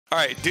All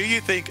right, do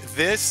you think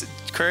this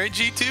current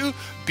G2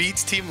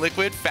 beats Team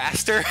Liquid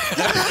faster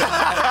than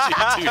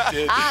G2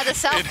 did? The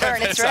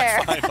self-burn, it's rare.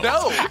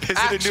 No, Is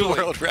it a new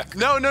world record?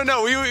 No.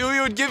 We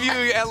would give you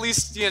at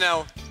least,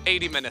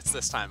 80 minutes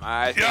this time.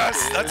 I think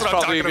Yes, that's what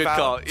I'm probably talking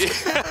about.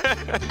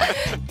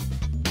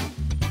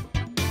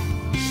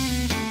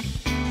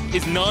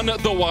 Is none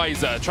the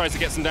wiser. Tries to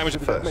get some damage.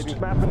 First,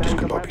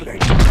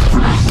 discombobulate.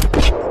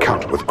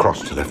 Counter with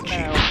cross to left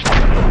cheek.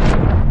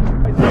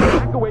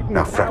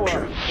 Now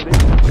fracture.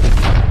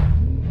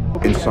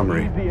 In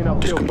summary,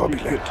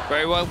 discombobulate.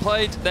 Very well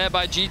played there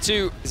by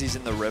G2. He's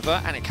in the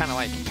river and it kind of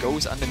like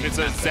goes underneath. It's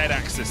a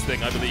Z-axis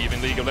thing, I believe,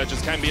 in League of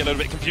Legends. Can be a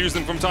little bit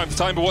confusing from time to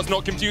time, but what's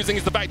not confusing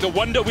is the fact that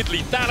Wunder with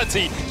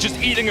lethality just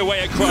eating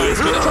away at Cries.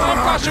 Gonna try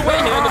and flash away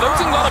here, and the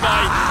loading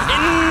lullaby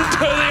into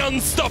the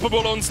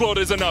unstoppable onslaught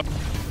is enough.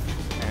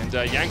 And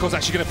Jankos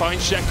actually going to find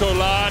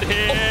Shekolad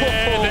here.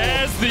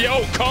 There's the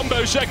old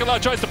combo.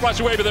 Shekolad tries to flash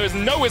away, but there is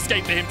no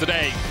escape for him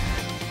today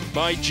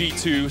by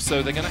G2,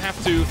 so they're going to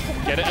have to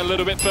get it a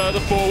little bit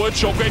further forward.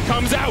 Shockwave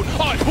comes out.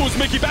 Oh, it pulls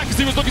Miky back as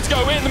he was looking to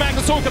go in. The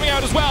Magnus Sword coming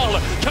out as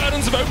well.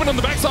 Curtains have opened on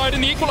the backside,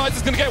 and the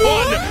Equalizer's going to get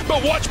one.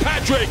 But watch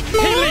Patrick.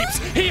 He leaps,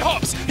 he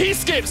hops, he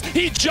skips,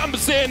 he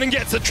jumps in and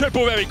gets a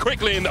triple very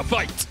quickly in the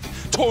fight.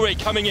 Torre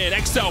coming in,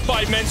 XL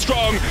 5 men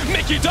strong.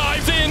 Miky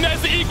dives in.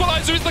 There's the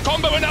Equalizer. Is the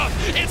combo enough?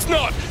 It's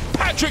not.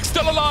 Patrick's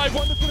still alive.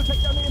 Wonder's going to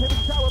take down the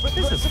inhibitor tower, but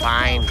this is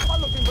fine.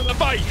 The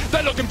fight.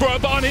 They're looking for a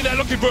Barney. They're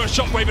looking for a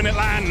Shockwave, and it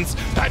lands.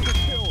 Patrick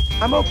kill.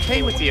 I'm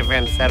okay with the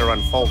events that are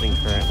unfolding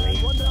currently.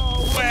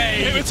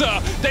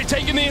 Inhibitor. They've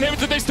taken the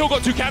inhibitor. They've still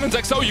got two cannons.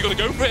 XL, are you going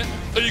to go for it?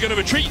 Are you going to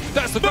retreat?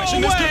 That's the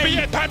question. This could be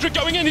it. Patrick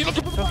going in. He's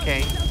looking for...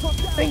 Okay.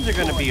 Things are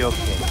going to be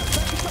okay.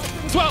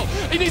 As well,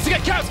 he needs to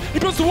get caps. He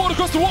puts the wall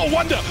across the wall.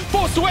 Wunder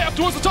forced away up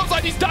towards the top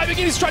side. He's diving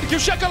in. He's trying to kill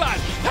Shekolad.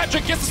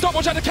 Patrick gets the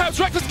stopwatch out of caps.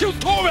 Rekkles kills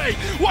Torre.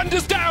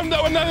 Wunder's down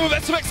though, and then the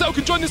rest of XL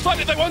can join this fight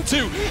if they want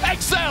to.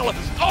 XL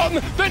on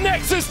the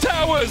Nexus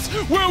towers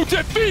will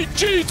defeat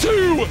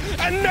G2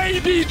 and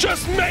maybe,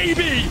 just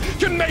maybe,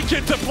 can make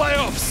it to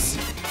playoffs.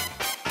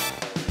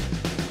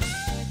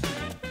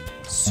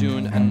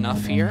 Soon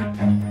enough here.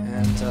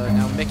 And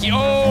now Miky.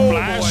 Oh,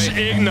 flash boy.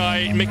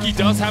 ignite. Miky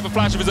does have a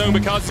flash of his own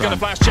because he's going to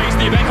flash chase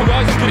the event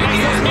horizon.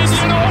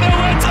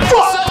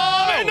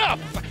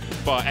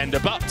 Enough. But Ender,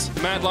 but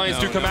Mad Lions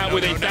do come out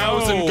with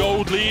 1,000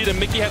 gold lead, and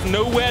Miky has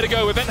nowhere to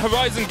go. Event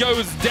Horizon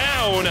goes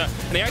down, and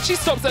he actually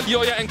stops at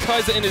Yoya and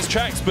Kaiser in his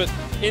tracks, but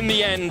in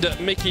the end,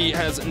 Miky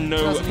has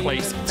no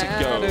place to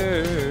go.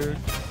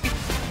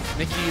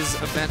 Miky's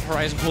Event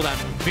Horizon cooldown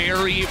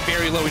very,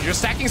 very low. When you're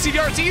stacking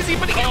CDR, it's easy,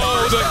 but he gets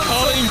the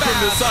culling from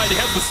the side. He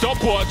has the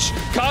stopwatch.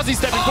 Kazi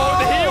stepping forward.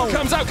 The heal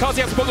comes out.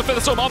 Kazi has to pull the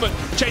Featherstorm Armor.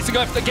 Chasing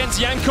left against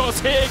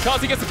Jankos here.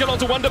 Kazi gets the kill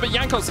onto Wunder, but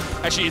Jankos,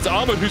 actually, it's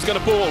Armor who's going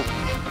to fall.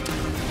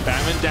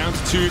 Baron down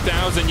to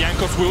 2,000.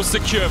 Jankos will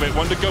secure it.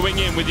 Wunder going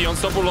in with the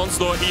unstoppable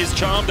onslaught. He is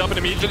charmed up and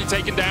immediately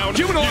taken down.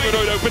 Humanoid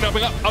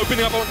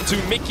opening up onto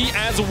Miky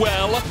as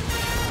well.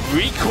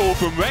 Recall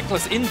from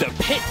Rekkles in the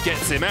pit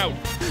gets him out.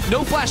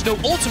 No flash, no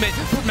ultimate,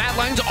 but Mad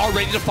Lions are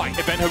ready to fight.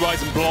 Event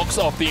Horizon blocks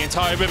off the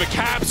entire river.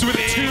 Caps with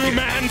a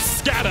two-man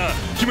scatter.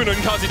 Humanoid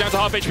and Kazi down to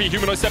half HP.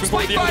 Humanoid stepping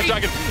forward the Elder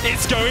Dragon.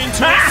 It's going to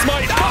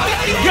smite.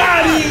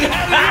 Got him!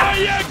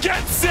 Elioya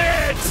gets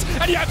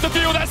it! And you have to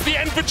feel that's the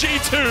end for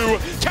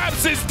G2.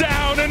 Caps is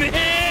down, and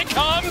here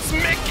comes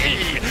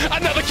Miky.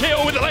 Another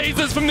kill with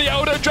lasers from the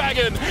Elder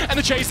Dragon. And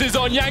the chase is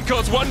on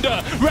Jankos.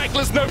 Wunder.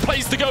 Rekkles, no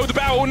place to go. The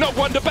barrel will knock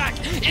Wunder back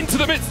into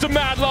the midst of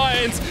Mad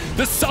Lions.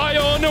 The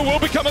Sion will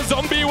become a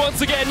zombie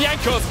once again.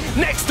 Jankos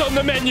next on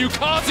the menu.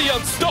 Kazi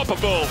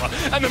unstoppable.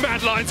 And the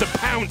Mad Lions have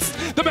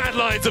pounced. The Mad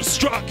Lions have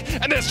struck.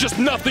 And there's just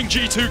nothing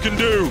G2 can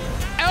do.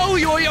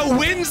 Elioya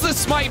wins the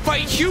smite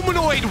fight.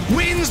 Humanoid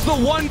wins the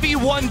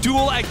 1v1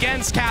 duel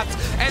against Caps.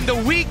 And the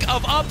week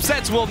of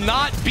upsets will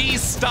not be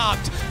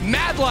stopped.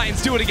 Mad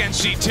Lions do it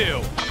against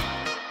G2.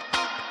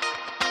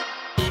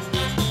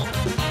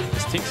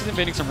 Tinks is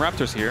invading some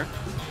Raptors here.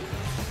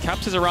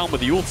 Caps is around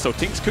with the ult, so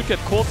Tinks could get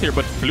caught here,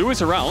 but Blue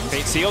is around.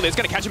 Fate Sealed is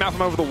going to catch him out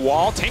from over the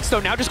wall. Tinks, though,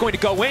 now just going to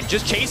go in,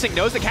 just chasing,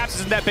 knows that Caps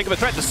isn't that big of a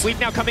threat. The sleep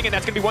now coming in,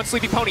 that's going to be one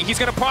sleepy pony. He's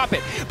going to prop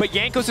it, but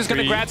Jankos is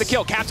going to grab the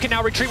kill. Caps can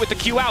now retreat with the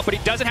Q out, but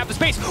he doesn't have the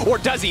space, or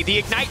does he? The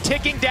Ignite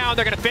ticking down,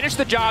 they're going to finish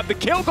the job. The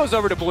kill goes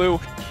over to Blue.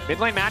 Mid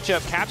lane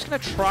matchup, Caps going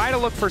to try to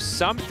look for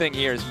something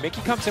here as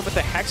Miky comes in with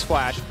the Hex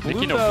Flash.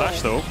 Miky no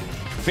flash, though.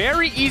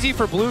 Very easy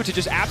for Blue to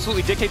just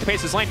absolutely dictate the pace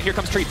of his lane. Here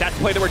comes Treat. That's the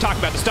play that we're talking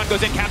about. The stun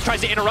goes in. Caps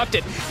tries to interrupt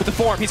it with the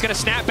form. He's going to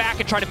snap back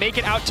and try to make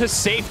it out to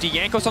safety.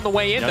 Jankos on the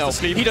way in, though.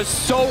 He does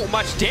so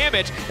much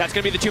damage. That's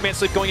going to be the two-man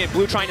sleep going in.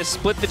 Blue trying to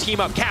split the team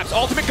up. Caps,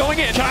 ultimate going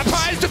in. Caps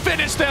tries to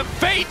finish them.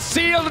 Fate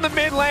Sealed in the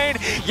mid lane.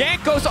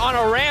 Jankos on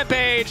a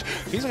rampage.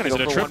 He's going to go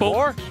for triple?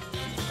 one more.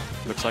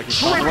 Looks like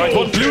he's on the right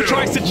one. Blue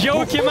tries to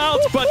joke him out,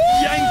 but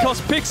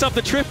Jankos picks up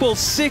the triple.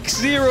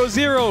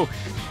 6-0-0.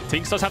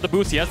 Tinks does have the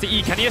boost. He has the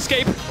E. Can he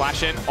escape?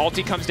 Flash in.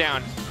 Ulti comes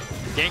down.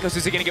 Jankos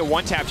is going to get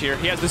one-tapped here.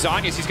 He has the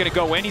Zanyas. He's going to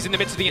go in. He's in the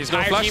midst of the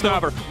entire team, though.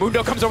 however.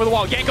 Mundo comes over the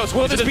wall. Jankos,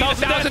 will this be the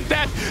 1,000th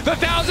death? The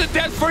 1,000th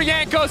death for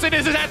Jankos. It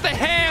is at the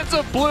hands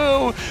of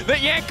Blue that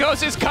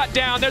Jankos is cut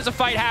down. There's a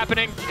fight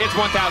happening. It's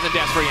 1,000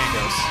 deaths for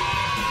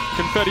Jankos.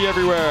 Confetti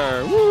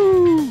everywhere.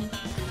 Woo!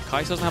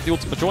 Kais doesn't have the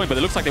ultimate join, but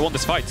it looks like they won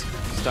this fight.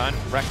 Stun.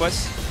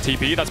 Rekkles.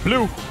 TP, that's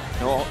Blue.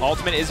 No,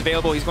 ultimate is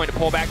available. He's going to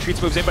pull back.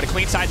 Treats moves in, but a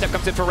clean sidestep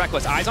comes in for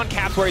Rekkles. Eyes on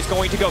Caps where he's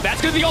going to go. That's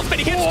going to be the ultimate.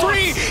 He hits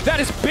 3. That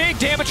is big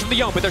damage from the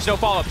Yone, but there's no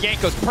follow-up.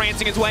 Jankos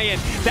prancing his way in.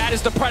 That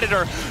is the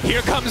Predator.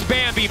 Here comes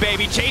Bambi,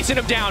 baby. Chasing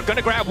him down. Going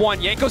to grab one.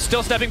 Jankos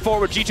still stepping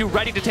forward. G2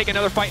 ready to take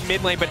another fight in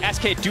mid lane, but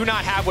SK do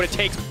not have what it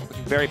takes.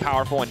 Very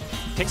powerful, and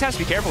Tinks has to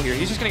be careful here.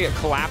 He's just going to get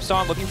collapsed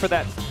on, looking for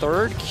that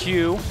third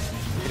Q.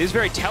 It is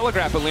very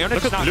telegraphed, but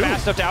Leonard's not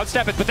fast enough to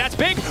outstep it, but that's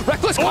big!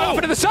 Rekkles caught off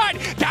into the side!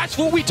 That's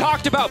what we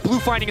talked about! Blue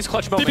finding his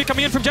clutch moment. TP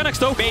coming in from Genex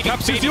though. Baby,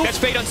 that's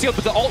Fade unsealed,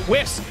 but the ult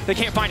whiffs. They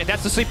can't find it.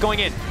 That's the sleep going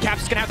in.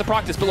 Caps is going to have to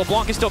proc this, but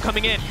LeBlanc is still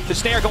coming in. The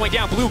snare going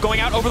down. Blue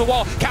going out over the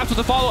wall. Caps with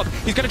the follow-up.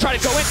 He's going to try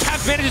to go in.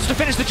 Caps manages to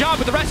finish the job,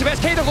 but the rest of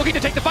SK, they're looking to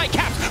take the fight.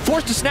 Caps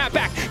forced to snap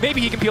back.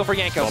 Maybe he can peel for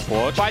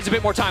Jankos. Buys a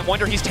bit more time.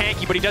 Wunder, he's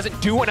tanky, but he doesn't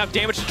do enough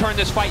damage to turn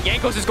this fight.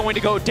 Jankos is going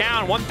to go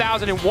down.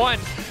 1,001.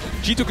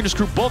 G2 can just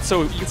group both,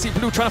 so you can see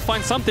Blue trying to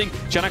find something.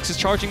 Genex is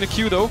charging the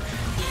Q though.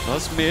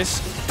 Does miss.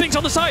 Things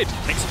on the side.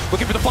 Thanks.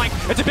 Looking for the flank.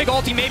 It's a big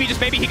ulti. Maybe, just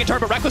maybe he can turn,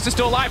 but Rekkles is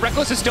still alive.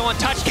 Rekkles is still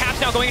untouched. Caps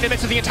now going into the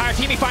midst of the entire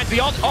team. He finds the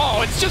ult.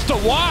 Oh, it's just a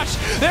wash.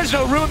 There's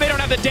no room. They don't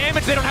have the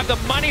damage. They don't have the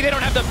money. They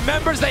don't have the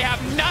members. They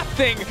have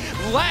nothing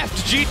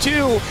left.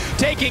 G2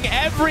 taking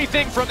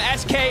everything from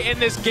SK in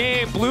this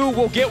game. Blue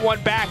will get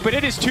one back, but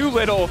it is too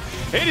little.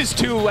 It is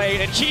too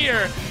late. And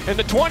here in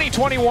the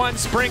 2021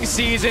 spring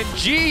season,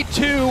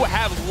 G2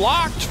 have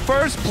locked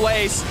first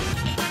place.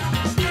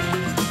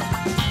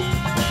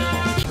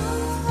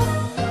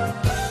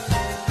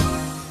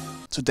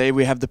 Today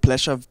we have the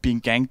pleasure of being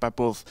ganked by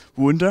both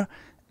Wunder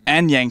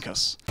and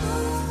Jankos.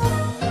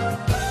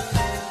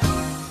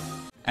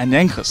 And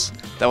Jankos,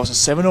 that was a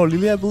 7-0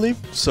 Lilia, I believe.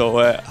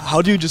 So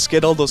how do you just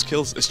get all those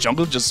kills? Is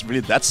jungle just really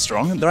that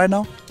strong right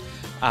now?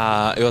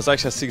 It was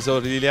actually a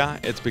 6-0 Lilia.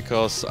 It's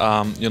because,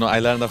 you know, I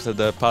learned after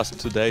the past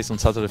 2 days on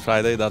Saturday,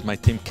 Friday that my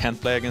team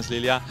can't play against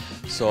Lilia.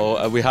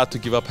 So we had to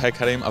give up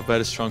Hecarim, a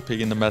very strong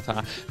pick in the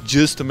meta,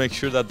 just to make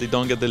sure that they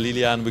don't get the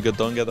Lilia and we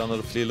don't get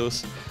another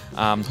Fleelus.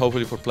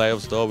 Hopefully for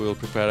playoffs though, we will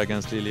prepare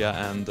against Lilia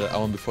and I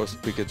won't be forced to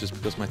pick it just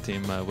because my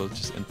team will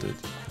just enter it.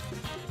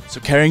 So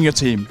carrying your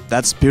team,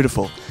 that's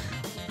beautiful.